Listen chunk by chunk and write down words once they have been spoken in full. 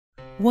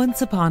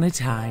Once upon a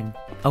time,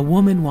 a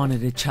woman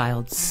wanted a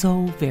child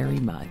so very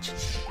much.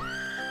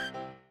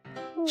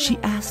 She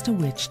asked a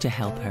witch to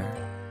help her.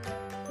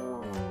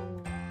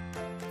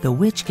 The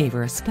witch gave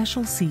her a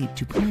special seed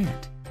to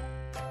plant.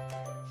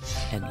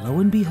 And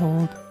lo and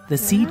behold, the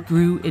seed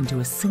grew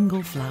into a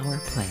single flower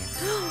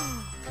plant.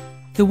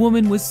 The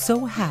woman was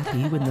so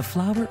happy when the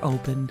flower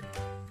opened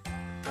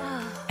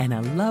and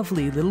a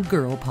lovely little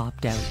girl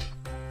popped out.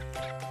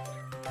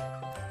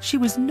 She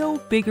was no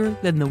bigger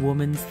than the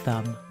woman's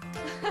thumb.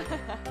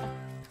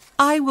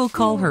 "I will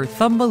call her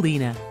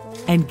Thumbelina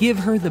and give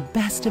her the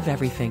best of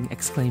everything,"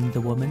 exclaimed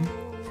the woman.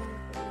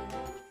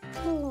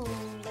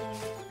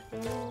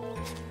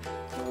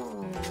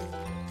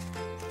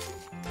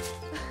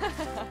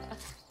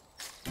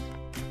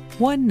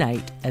 One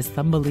night, as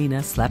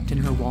Thumbelina slept in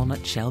her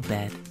walnut shell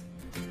bed,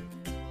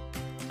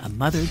 a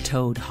mother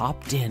toad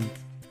hopped in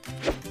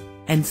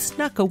and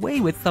snuck away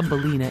with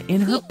Thumbelina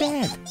in her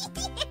bed.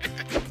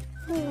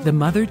 The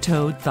mother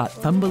toad thought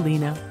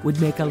Thumbelina would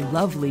make a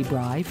lovely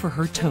bride for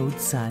her toad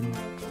son.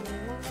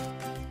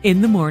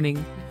 In the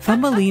morning,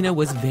 Thumbelina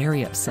was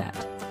very upset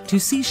to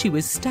see she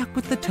was stuck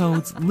with the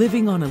toads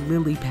living on a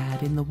lily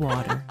pad in the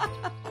water.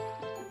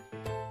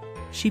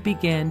 She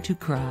began to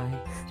cry.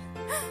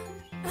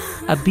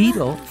 A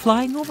beetle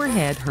flying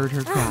overhead heard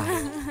her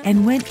cry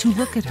and went to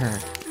look at her.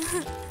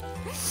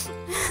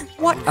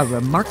 "What a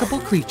remarkable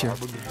creature,"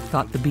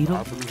 thought the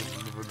beetle.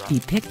 He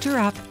picked her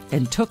up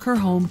and took her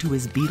home to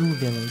his beetle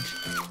village.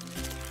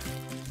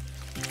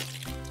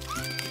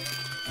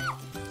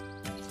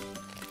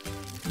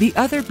 The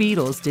other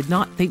beetles did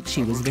not think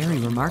she was very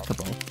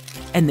remarkable,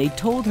 and they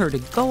told her to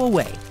go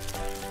away.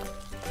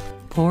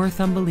 Poor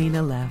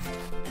Thumbelina left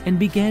and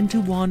began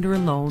to wander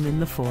alone in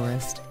the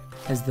forest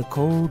as the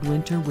cold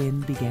winter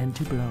wind began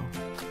to blow.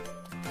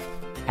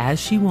 As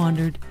she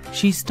wandered,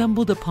 she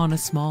stumbled upon a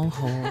small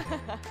hole.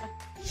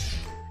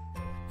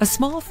 A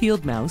small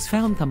field mouse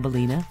found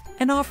Thumbelina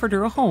and offered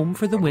her a home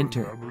for the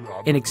winter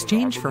in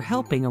exchange for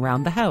helping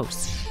around the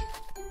house.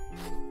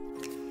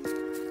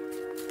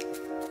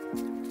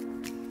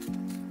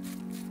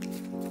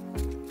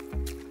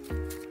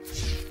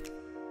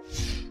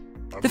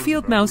 The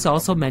field mouse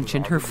also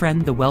mentioned her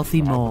friend the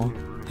wealthy mole,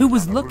 who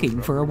was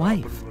looking for a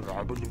wife.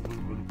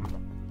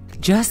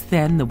 Just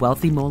then the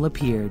wealthy mole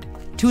appeared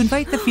to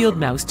invite the field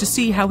mouse to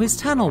see how his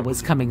tunnel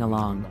was coming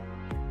along.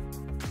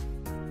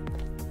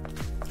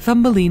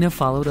 Thumbelina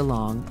followed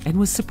along and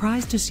was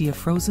surprised to see a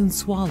frozen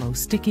swallow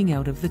sticking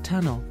out of the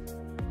tunnel.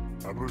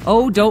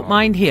 "Oh, don't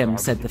mind him,"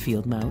 said the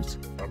field mouse.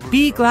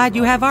 "Be glad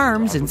you have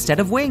arms instead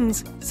of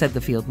wings," said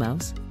the field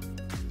mouse.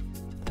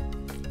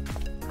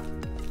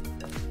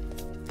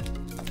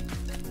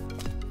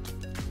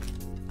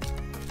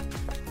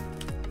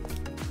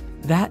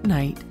 That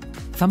night,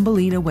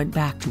 Thumbelina went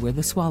back to where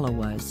the swallow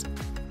was.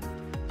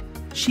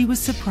 She was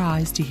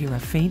surprised to hear a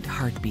faint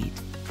heartbeat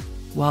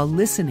while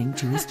listening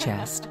to his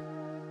chest.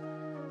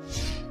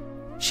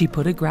 She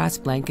put a grass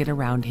blanket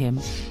around him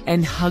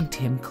and hugged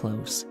him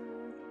close.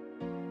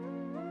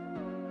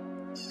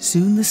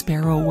 Soon the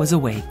sparrow was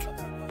awake.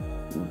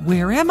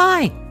 "Where am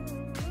I?"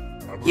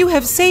 "You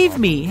have saved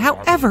me.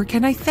 However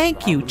can I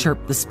thank you?"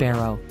 chirped the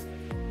sparrow.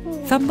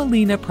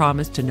 Thumbelina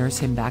promised to nurse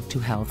him back to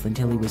health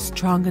until he was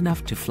strong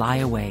enough to fly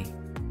away.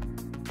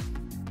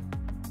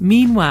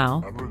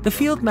 Meanwhile, the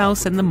field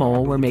mouse and the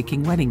mole were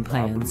making wedding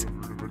plans,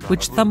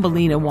 which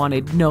Thumbelina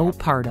wanted no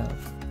part of.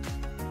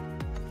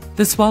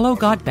 The swallow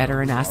got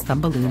better and asked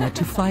Thumbelina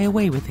to fly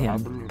away with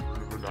him,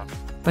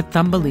 but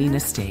Thumbelina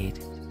stayed.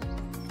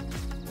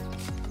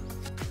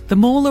 The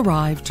mole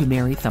arrived to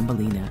marry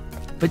Thumbelina,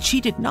 but she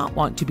did not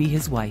want to be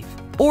his wife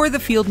or the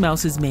field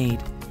mouse's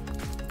maid.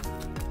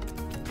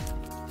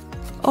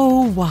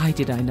 "Oh, why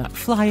did I not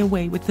fly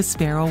away with the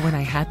sparrow when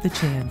I had the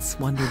chance?"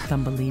 wondered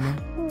Thumbelina.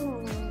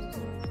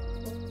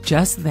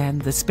 Just then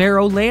the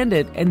sparrow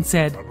landed and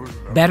said,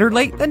 "Better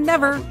late than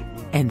never,"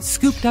 and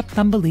scooped up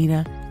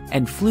Thumbelina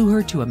and flew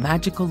her to a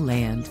magical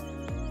land,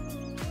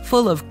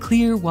 full of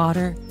clear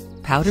water,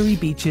 powdery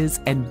beaches,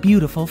 and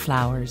beautiful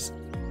flowers.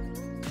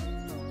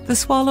 The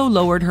swallow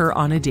lowered her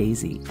on a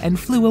daisy and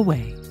flew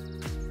away.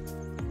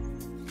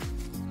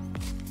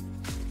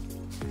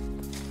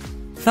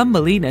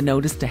 Thumbelina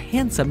noticed a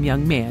handsome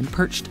young man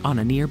perched on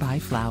a nearby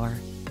flower.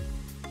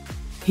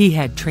 He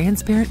had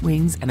transparent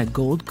wings and a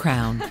gold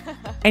crown,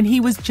 and he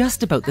was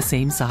just about the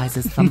same size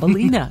as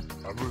Thumbelina.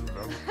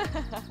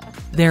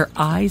 Their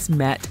eyes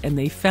met and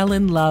they fell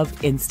in love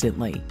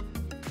instantly.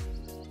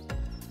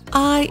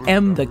 "I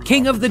am the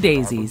king of the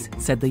daisies,"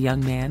 said the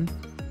young man,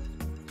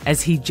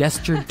 as he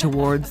gestured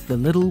towards the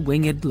little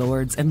winged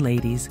lords and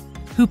ladies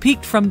who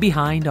peeked from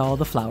behind all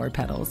the flower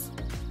petals.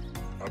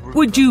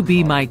 "Would you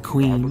be my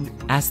queen?"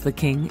 asked the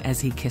king as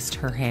he kissed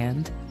her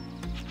hand.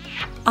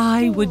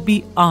 "I would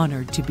be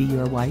honored to be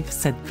your wife,"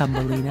 said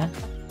Thumbelina.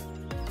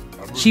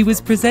 She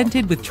was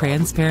presented with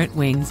transparent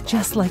wings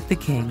just like the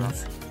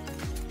king's.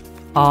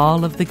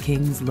 All of the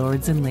king's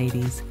lords and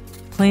ladies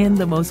planned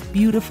the most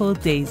beautiful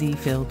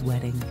daisy-filled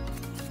wedding.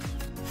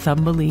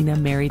 Thumbelina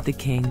married the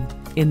king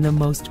in the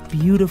most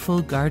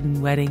beautiful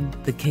garden wedding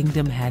the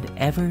kingdom had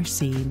ever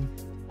seen.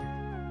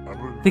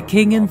 The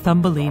king and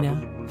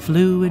Thumbelina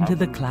flew into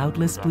the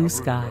cloudless blue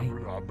sky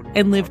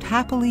and lived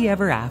happily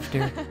ever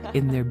after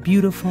in their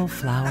beautiful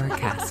flower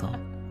castle.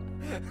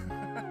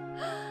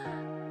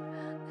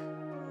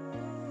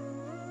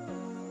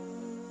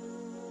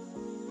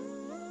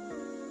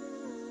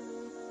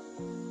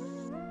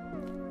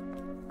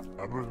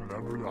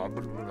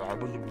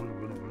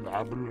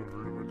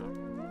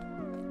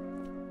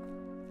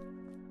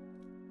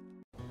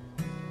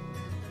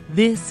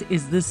 This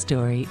is the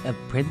story of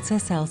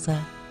Princess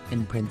Elsa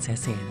and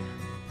Princess Anna.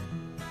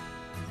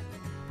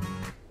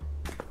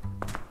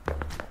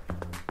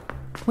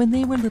 When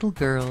they were little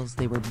girls,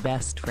 they were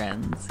best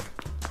friends.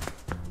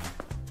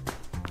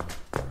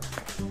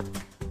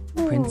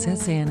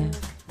 Princess Anna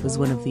was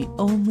one of the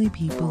only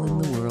people in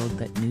the world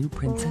that knew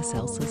Princess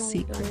Elsa's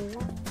secret.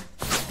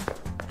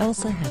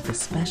 Elsa had the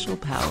special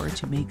power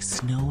to make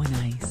snow and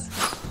ice.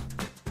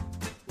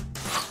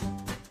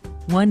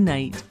 One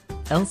night,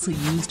 Elsa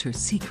used her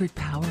secret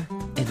power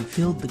and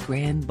filled the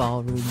grand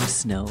ballroom with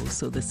snow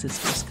so the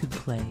sisters could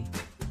play.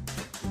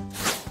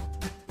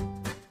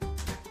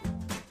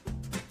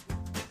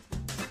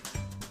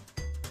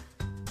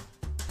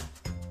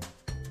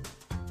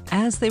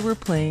 As they were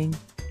playing,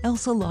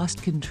 Elsa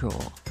lost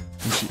control,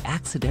 and she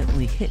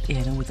accidentally hit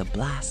Anna with a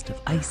blast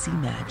of icy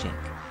magic.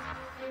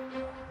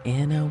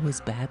 Anna was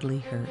badly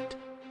hurt.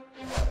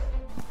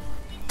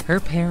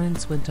 Her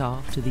parents went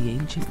off to the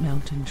ancient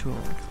mountain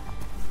trolls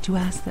to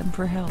ask them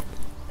for help.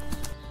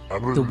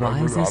 The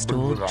wisest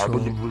old troll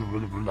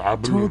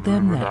told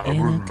them that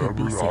Anna could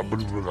be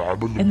saved,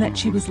 and that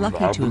she was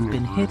lucky to have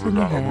been hit in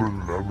the head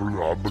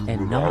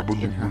and not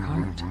in her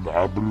heart.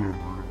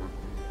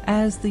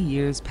 As the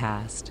years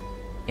passed,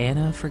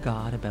 Anna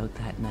forgot about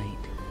that night.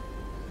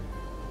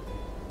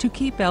 To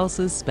keep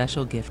Elsa's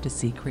special gift a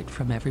secret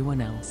from everyone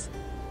else,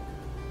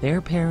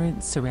 their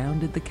parents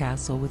surrounded the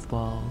castle with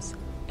walls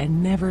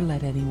and never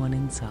let anyone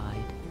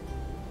inside.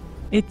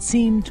 It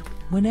seemed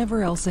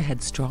whenever Elsa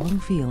had strong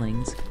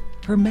feelings,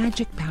 her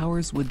magic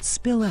powers would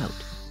spill out.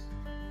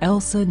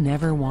 Elsa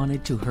never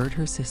wanted to hurt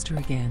her sister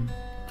again,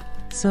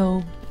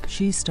 so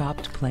she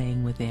stopped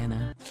playing with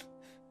Anna.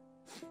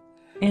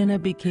 Anna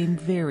became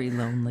very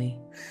lonely.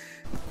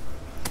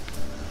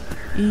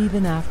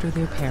 Even after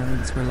their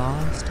parents were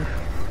lost,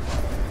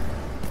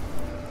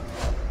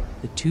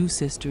 the two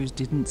sisters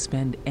didn't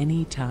spend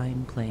any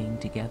time playing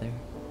together.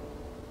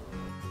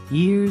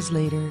 Years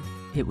later,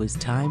 it was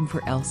time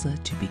for Elsa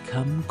to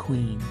become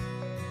queen.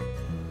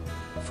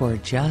 For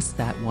just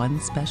that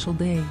one special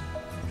day,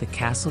 the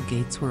castle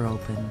gates were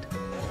opened.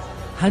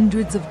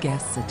 Hundreds of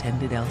guests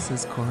attended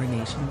Elsa's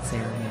coronation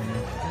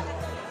ceremony.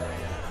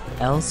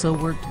 Elsa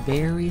worked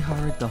very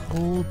hard the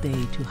whole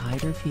day to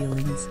hide her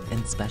feelings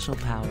and special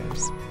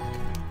powers.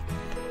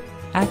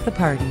 At the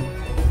party,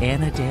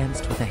 Anna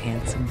danced with a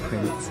handsome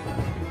prince.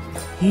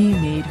 He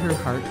made her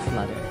heart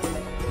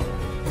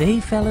flutter. They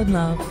fell in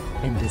love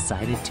and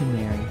decided to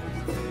marry.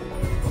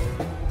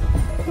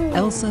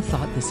 Elsa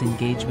thought this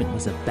engagement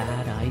was a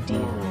bad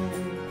idea.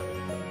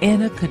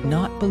 Anna could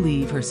not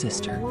believe her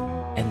sister,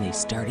 and they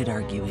started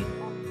arguing.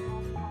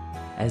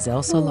 As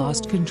Elsa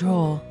lost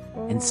control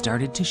and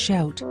started to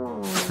shout,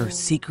 her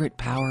secret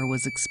power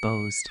was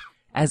exposed.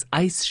 As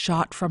ice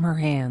shot from her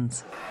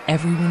hands,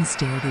 everyone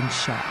stared in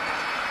shock.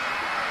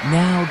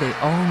 Now they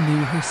all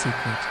knew her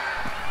secret.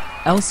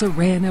 Elsa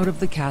ran out of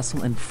the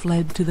castle and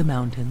fled to the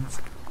mountains.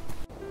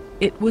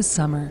 It was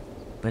summer,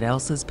 but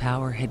Elsa's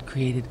power had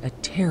created a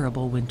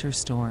terrible winter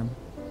storm.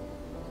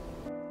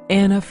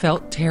 Anna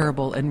felt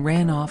terrible and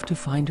ran off to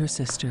find her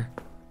sister,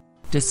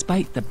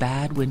 despite the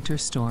bad winter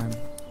storm.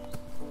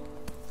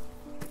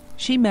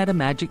 She met a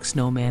magic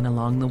snowman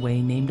along the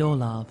way named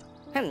Olaf.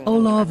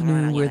 Olaf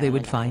knew where they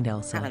would find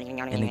Elsa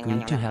and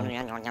agreed to help.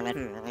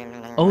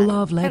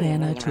 Olaf led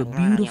Anna to a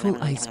beautiful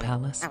ice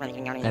palace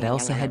that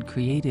Elsa had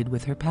created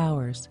with her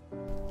powers.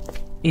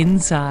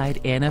 Inside,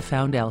 Anna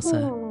found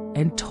Elsa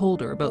and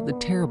told her about the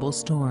terrible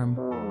storm.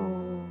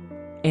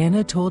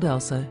 Anna told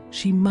Elsa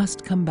she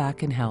must come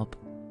back and help,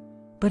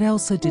 but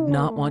Elsa did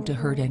not want to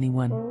hurt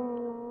anyone,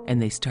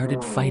 and they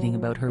started fighting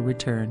about her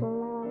return.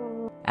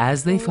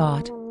 As they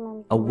fought,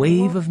 a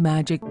wave of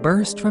magic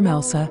burst from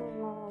Elsa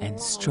and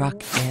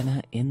struck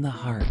Anna in the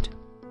heart.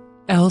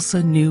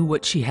 Elsa knew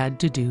what she had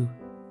to do.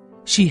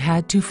 She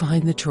had to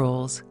find the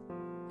trolls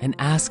and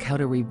ask how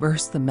to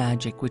reverse the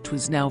magic which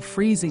was now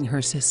freezing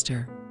her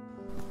sister.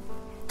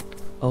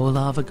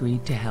 Olaf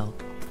agreed to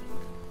help.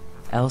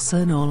 Elsa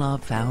and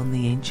Olaf found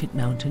the ancient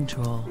mountain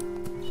troll,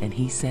 and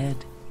he said,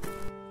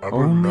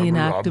 "Only an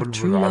act of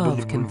true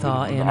love can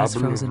thaw Anna's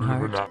frozen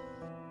heart."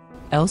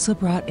 Elsa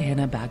brought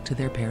Anna back to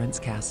their parents'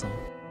 castle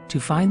to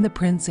find the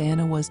prince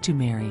Anna was to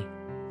marry,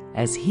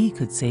 as he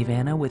could save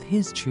Anna with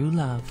his true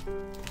love.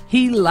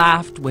 He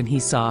laughed when he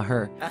saw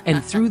her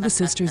and threw the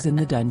sisters in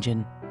the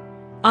dungeon.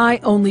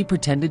 "I only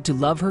pretended to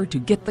love her to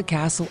get the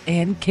castle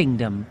and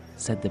kingdom,"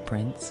 said the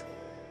prince.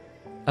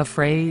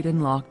 Afraid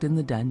and locked in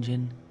the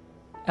dungeon,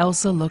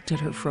 Elsa looked at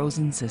her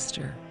frozen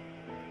sister.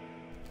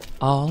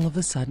 All of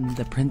a sudden,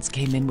 the prince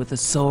came in with a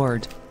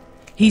sword.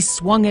 He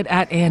swung it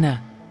at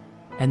Anna,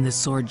 and the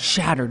sword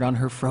shattered on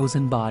her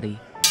frozen body.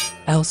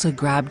 Elsa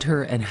grabbed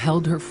her and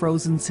held her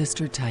frozen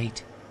sister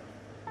tight.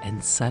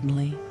 And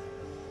suddenly,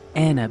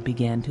 Anna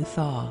began to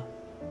thaw.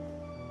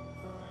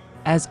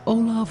 As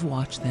Olaf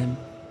watched them,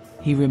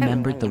 he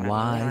remembered the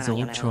wise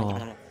old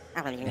troll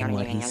and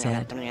what he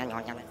said.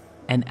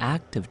 An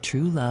act of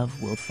true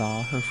love will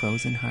thaw her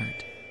frozen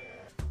heart.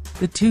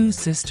 The two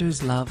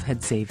sisters' love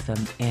had saved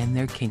them and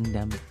their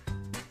kingdom.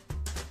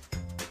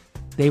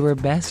 They were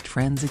best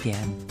friends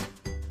again.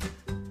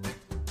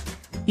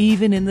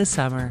 Even in the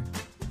summer,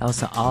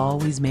 Elsa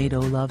always made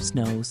Olaf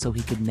snow so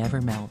he could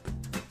never melt.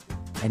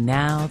 And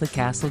now the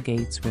castle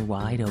gates were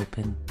wide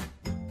open.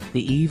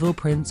 The evil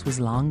prince was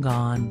long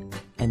gone,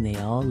 and they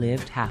all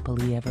lived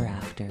happily ever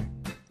after.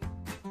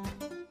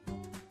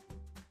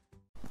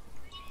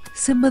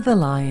 Simba the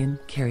lion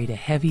carried a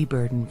heavy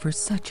burden for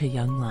such a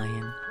young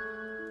lion,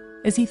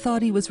 as he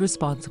thought he was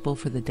responsible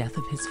for the death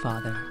of his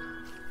father.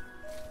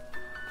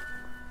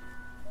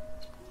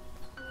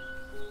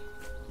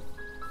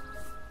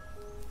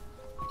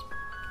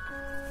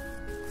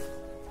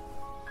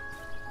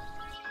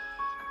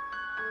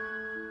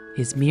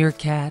 His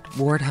meerkat,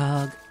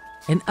 warthog,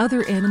 and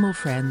other animal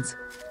friends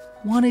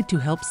wanted to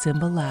help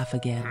Simba laugh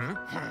again.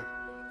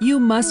 "You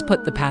must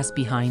put the past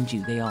behind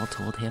you," they all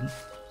told him.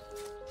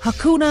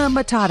 "Hakuna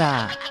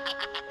Matata."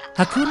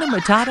 Hakuna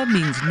Matata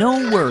means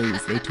no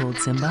worries, they told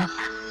Simba.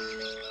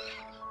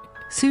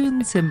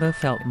 Soon Simba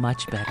felt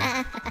much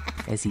better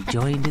as he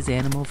joined his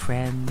animal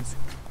friends.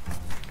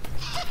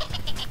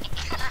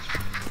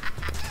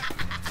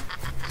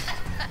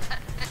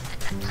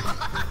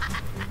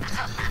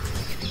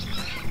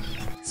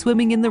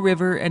 Swimming in the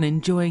river and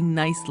enjoying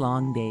nice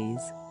long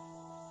days.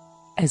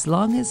 As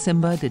long as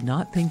Simba did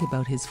not think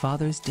about his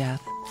father's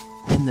death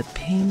and the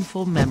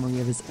painful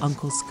memory of his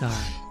Uncle Scar,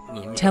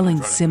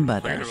 telling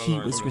Simba that he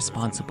was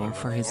responsible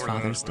for his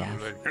father's death.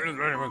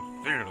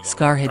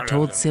 Scar had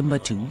told Simba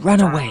to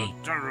run away.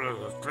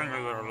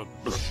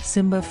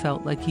 Simba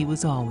felt like he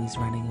was always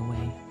running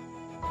away.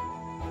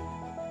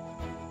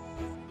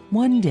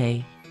 One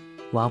day,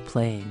 while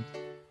playing,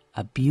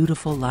 a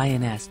beautiful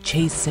lioness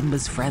chased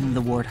Simba's friend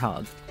the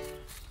warthog.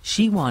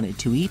 She wanted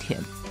to eat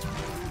him.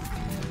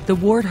 The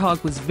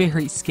warthog was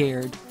very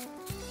scared.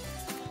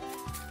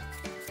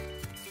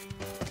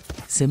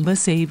 Simba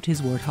saved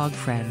his warthog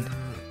friend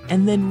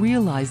and then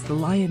realized the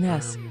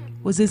lioness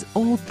was his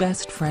old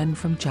best friend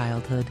from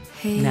childhood,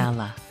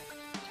 Nala.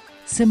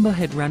 Simba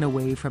had run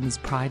away from his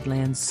Pride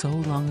Land so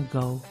long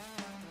ago.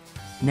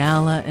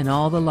 Nala and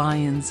all the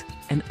lions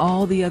and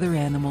all the other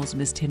animals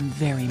missed him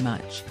very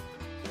much,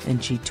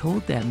 and she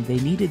told them they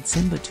needed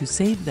Simba to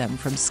save them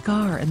from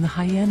Scar and the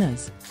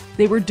hyenas.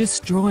 They were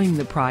destroying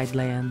the Pride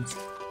Lands.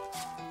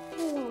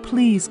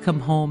 "Please come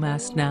home,"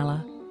 asked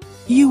Nala.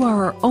 "You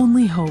are our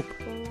only hope."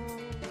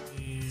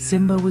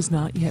 Simba was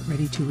not yet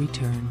ready to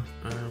return,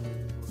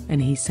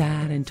 and he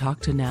sat and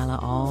talked to Nala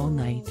all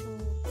night,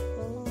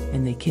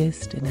 and they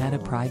kissed and had a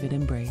private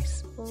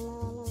embrace.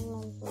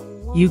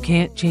 "You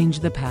can't change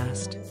the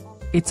past.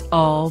 It's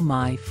all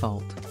my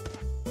fault,"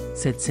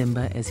 said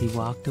Simba as he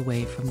walked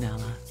away from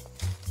Nala.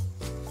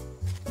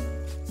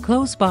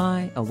 Close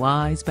by, a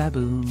wise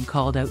baboon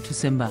called out to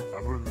Simba.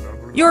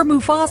 "You're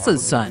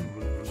Mufasa's son,"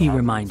 he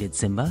reminded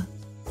Simba.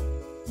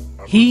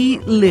 "He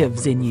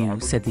lives in you,"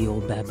 said the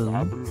old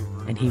baboon,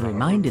 and he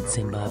reminded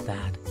Simba of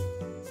that.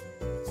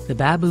 The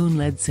baboon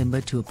led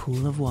Simba to a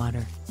pool of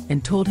water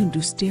and told him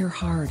to stare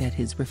hard at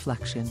his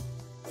reflection.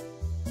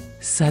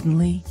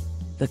 Suddenly,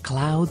 the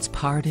clouds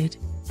parted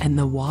and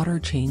the water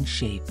changed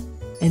shape,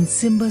 and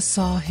Simba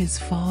saw his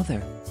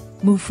father,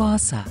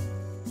 Mufasa.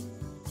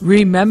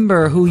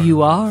 "Remember who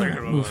you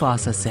are,"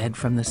 Mufasa said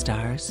from the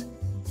stars.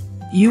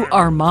 "You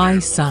are my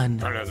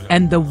son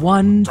and the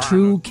one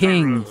true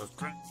king."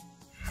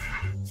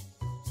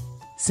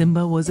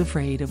 Simba was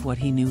afraid of what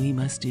he knew he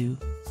must do.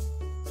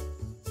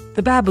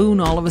 The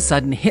baboon all of a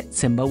sudden hit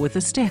Simba with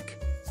a stick.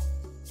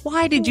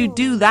 "Why did you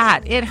do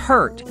that? It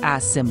hurt,"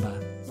 asked Simba.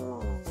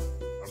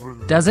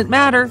 "Doesn't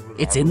matter.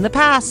 It's in the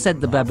past," said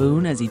the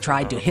baboon as he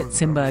tried to hit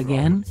Simba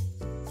again.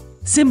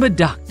 Simba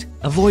ducked,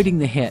 avoiding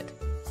the hit.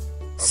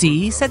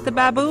 "See," said the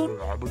baboon,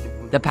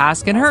 "the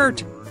past can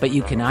hurt, but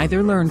you can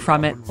either learn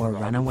from it or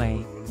run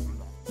away."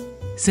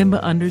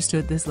 Simba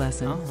understood this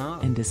lesson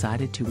and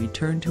decided to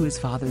return to his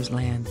father's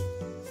land,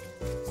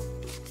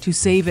 to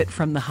save it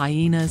from the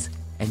hyenas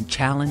and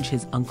challenge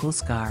his Uncle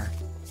Scar.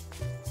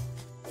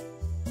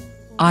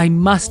 "I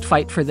must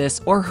fight for this,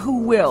 or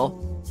who will?"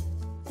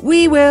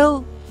 "We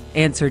will,"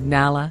 answered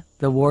Nala,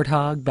 the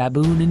warthog,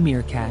 baboon, and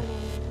meerkat.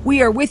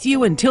 "We are with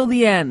you until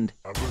the end."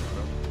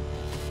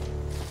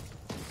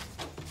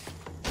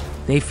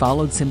 They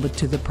followed Simba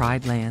to the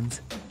Pride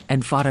Lands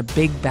and fought a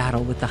big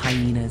battle with the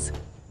hyenas.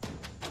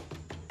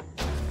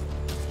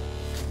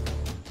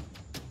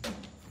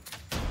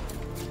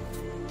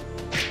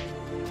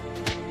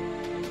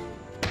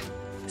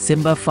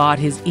 Simba fought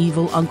his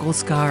evil Uncle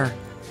Scar.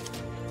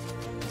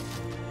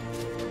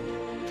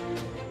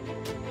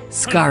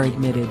 Scar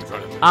admitted,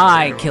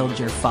 I killed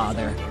your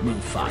father,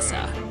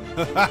 Mufasa."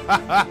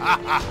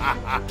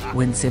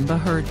 When Simba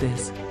heard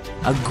this,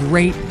 a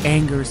great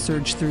anger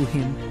surged through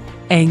him.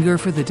 Anger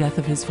for the death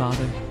of his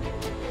father.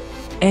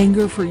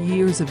 Anger for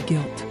years of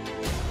guilt.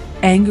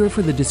 Anger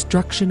for the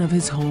destruction of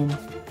his home,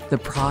 the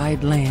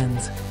Pride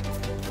Lands.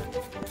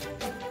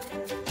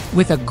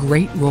 With a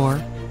great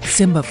roar,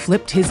 Simba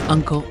flipped his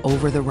uncle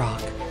over the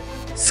rock.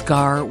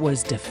 Scar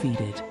was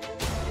defeated.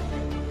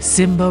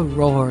 Simba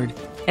roared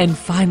and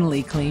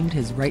finally claimed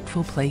his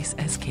rightful place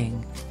as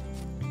king.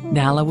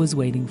 Nala was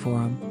waiting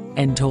for him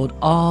and told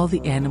all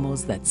the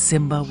animals that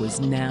Simba was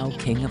now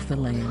king of the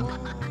land.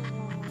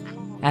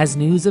 As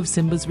news of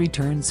Simba's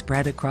return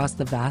spread across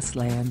the vast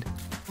land,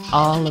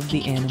 all of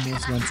the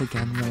animals once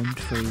again roamed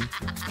free.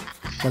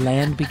 The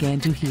land began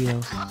to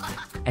heal,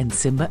 and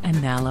Simba and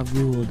Nala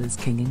ruled as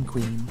king and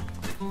queen.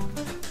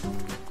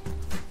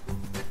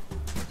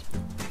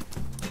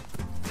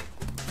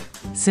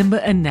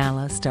 Simba and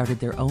Nala started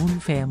their own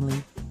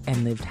family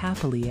and lived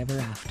happily ever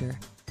after.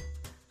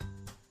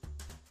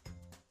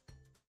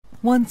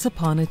 Once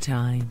upon a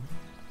time,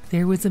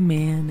 there was a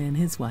man and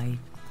his wife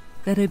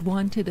that had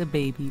wanted a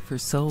baby for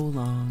so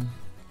long,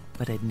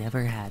 but had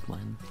never had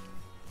one.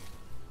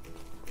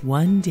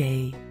 One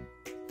day,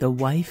 the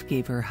wife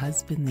gave her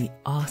husband the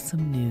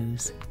awesome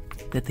news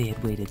that they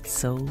had waited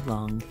so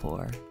long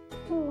for.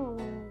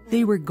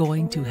 They were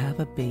going to have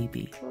a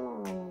baby.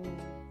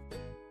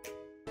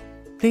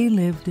 They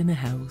lived in a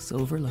house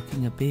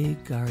overlooking a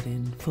big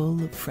garden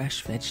full of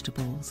fresh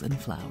vegetables and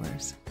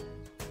flowers.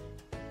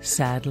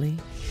 Sadly,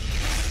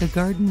 the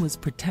garden was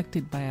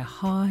protected by a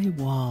high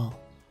wall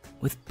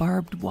with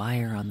barbed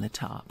wire on the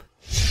top.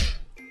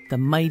 The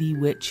mighty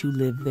witch who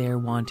lived there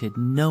wanted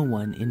no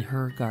one in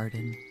her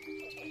garden.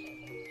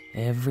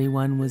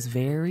 Everyone was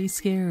very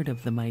scared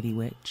of the mighty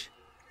witch.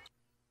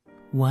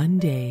 One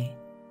day,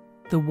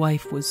 the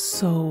wife was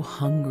so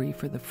hungry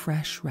for the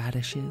fresh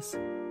radishes.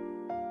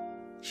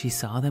 She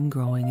saw them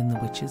growing in the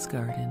witch's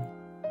garden,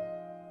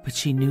 but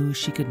she knew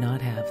she could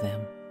not have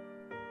them.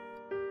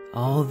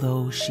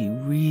 Although she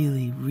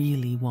really,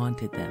 really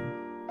wanted them,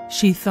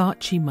 she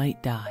thought she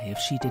might die if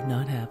she did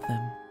not have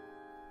them.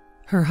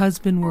 Her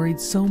husband worried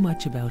so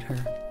much about her.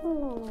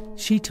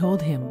 She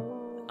told him,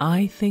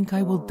 "I think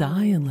I will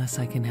die unless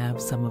I can have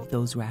some of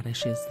those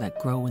radishes that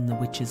grow in the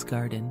witch's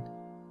garden."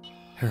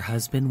 Her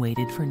husband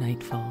waited for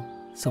nightfall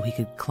so he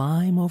could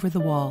climb over the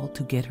wall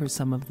to get her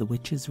some of the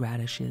witch's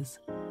radishes.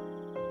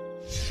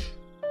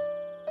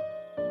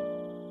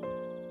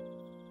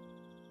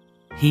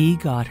 He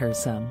got her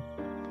some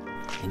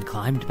and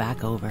climbed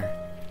back over.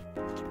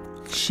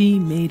 She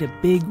made a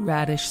big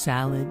radish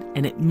salad,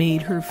 and it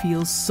made her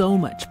feel so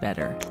much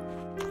better.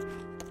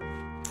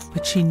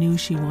 But she knew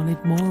she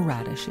wanted more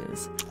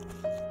radishes.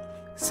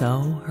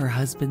 So her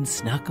husband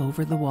snuck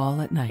over the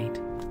wall at night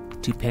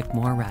to pick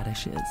more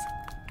radishes.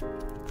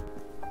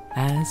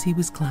 As he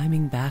was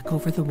climbing back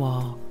over the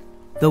wall,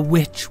 the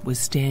witch was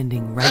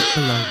standing right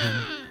below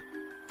him.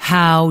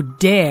 "How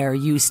dare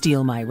you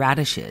steal my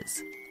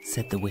radishes?"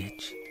 said the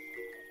witch.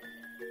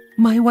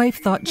 "My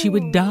wife thought she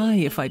would die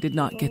if I did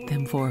not get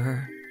them for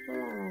her.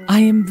 I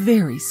am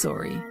very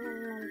sorry."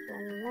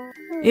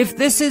 "If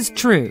this is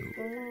true,"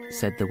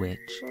 said the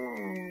witch,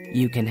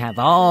 "you can have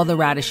all the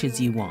radishes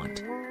you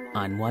want,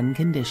 on one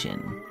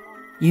condition.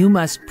 You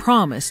must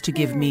promise to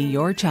give me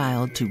your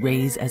child to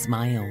raise as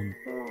my own."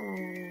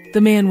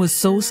 The man was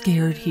so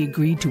scared he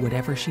agreed to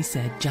whatever she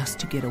said just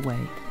to get away.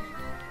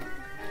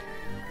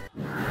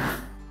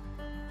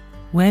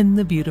 When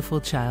the beautiful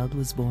child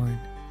was born,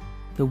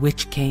 the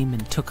witch came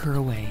and took her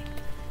away,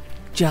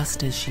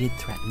 just as she had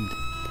threatened.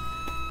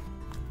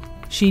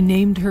 She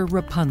named her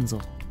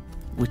Rapunzel,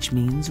 which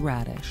means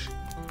radish.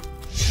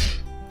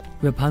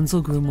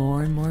 Rapunzel grew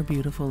more and more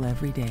beautiful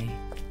every day,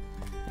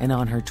 and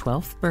on her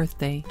 12th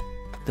birthday,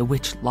 the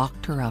witch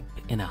locked her up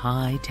in a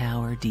high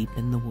tower deep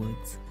in the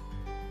woods.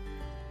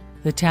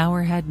 The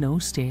tower had no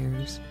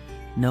stairs,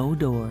 no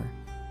door,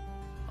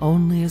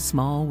 only a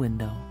small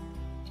window.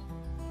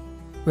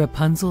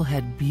 Rapunzel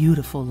had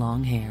beautiful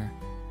long hair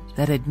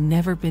that had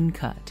never been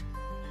cut,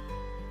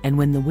 and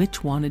when the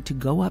witch wanted to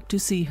go up to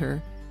see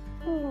her,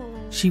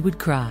 she would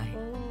cry,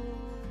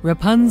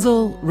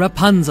 "Rapunzel,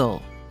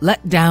 Rapunzel,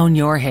 let down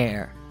your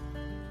hair."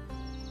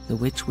 The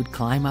witch would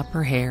climb up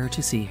her hair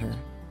to see her.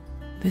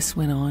 This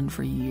went on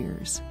for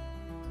years.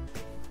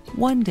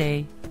 One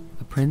day,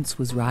 a prince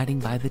was riding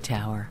by the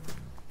tower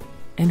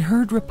and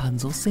heard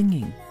Rapunzel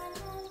singing.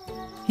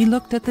 He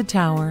looked at the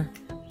tower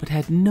but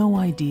had no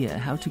idea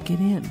how to get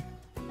in.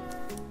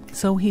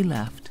 So he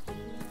left.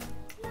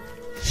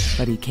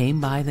 But he came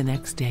by the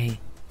next day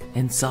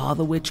and saw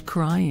the witch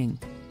crying,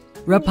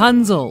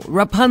 "Rapunzel,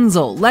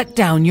 Rapunzel, let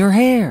down your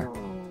hair."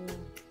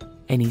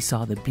 And he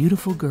saw the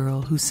beautiful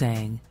girl who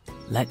sang,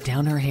 let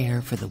down her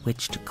hair for the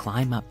witch to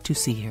climb up to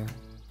see her.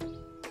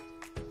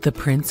 The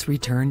prince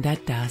returned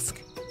at dusk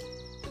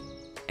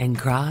and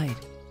cried,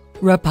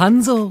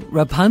 "Rapunzel,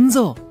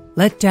 Rapunzel,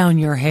 let down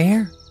your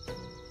hair."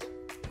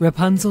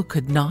 Rapunzel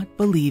could not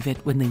believe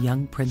it when the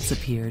young prince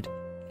appeared,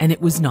 and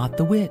it was not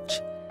the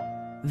witch.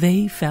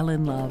 They fell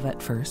in love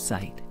at first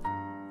sight.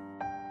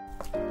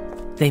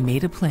 They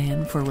made a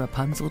plan for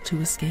Rapunzel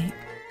to escape.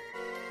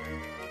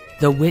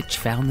 The witch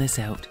found this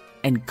out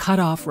and cut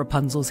off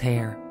Rapunzel's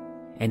hair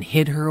and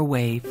hid her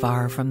away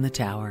far from the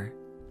tower.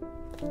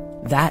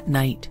 That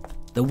night,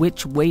 the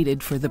witch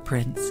waited for the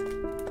prince.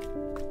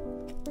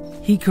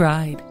 He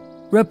cried,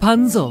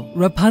 "Rapunzel,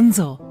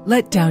 Rapunzel,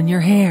 let down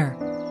your hair."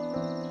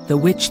 The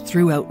witch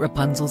threw out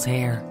Rapunzel's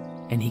hair,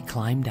 and he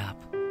climbed up.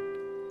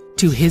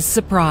 To his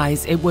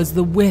surprise, it was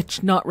the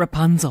witch, not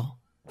Rapunzel.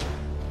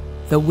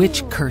 The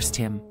witch cursed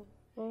him.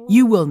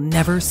 "You will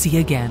never see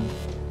again."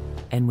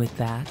 And with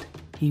that,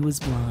 he was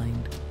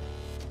blind.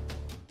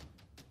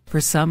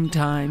 For some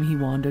time he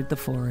wandered the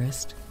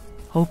forest,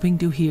 hoping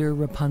to hear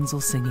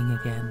Rapunzel singing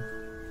again.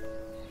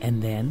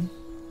 And then,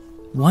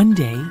 one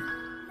day,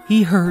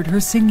 he heard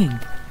her singing.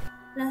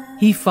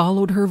 He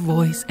followed her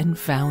voice and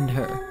found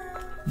her.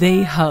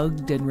 They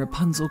hugged and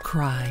Rapunzel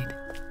cried,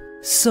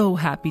 so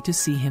happy to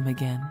see him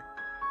again.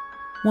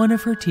 One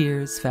of her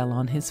tears fell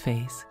on his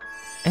face,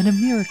 and a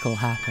miracle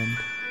happened.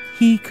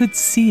 He could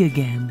see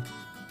again.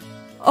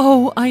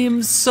 "Oh, I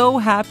am so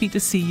happy to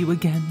see you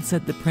again,"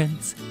 said the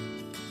prince.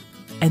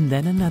 And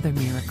then another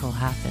miracle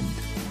happened.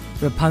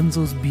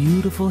 Rapunzel's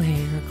beautiful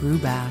hair grew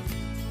back,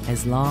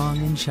 as long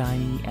and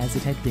shiny as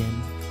it had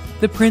been.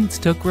 The prince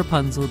took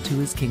Rapunzel to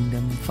his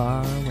kingdom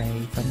far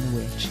away from the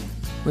witch,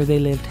 where they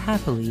lived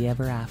happily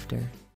ever after.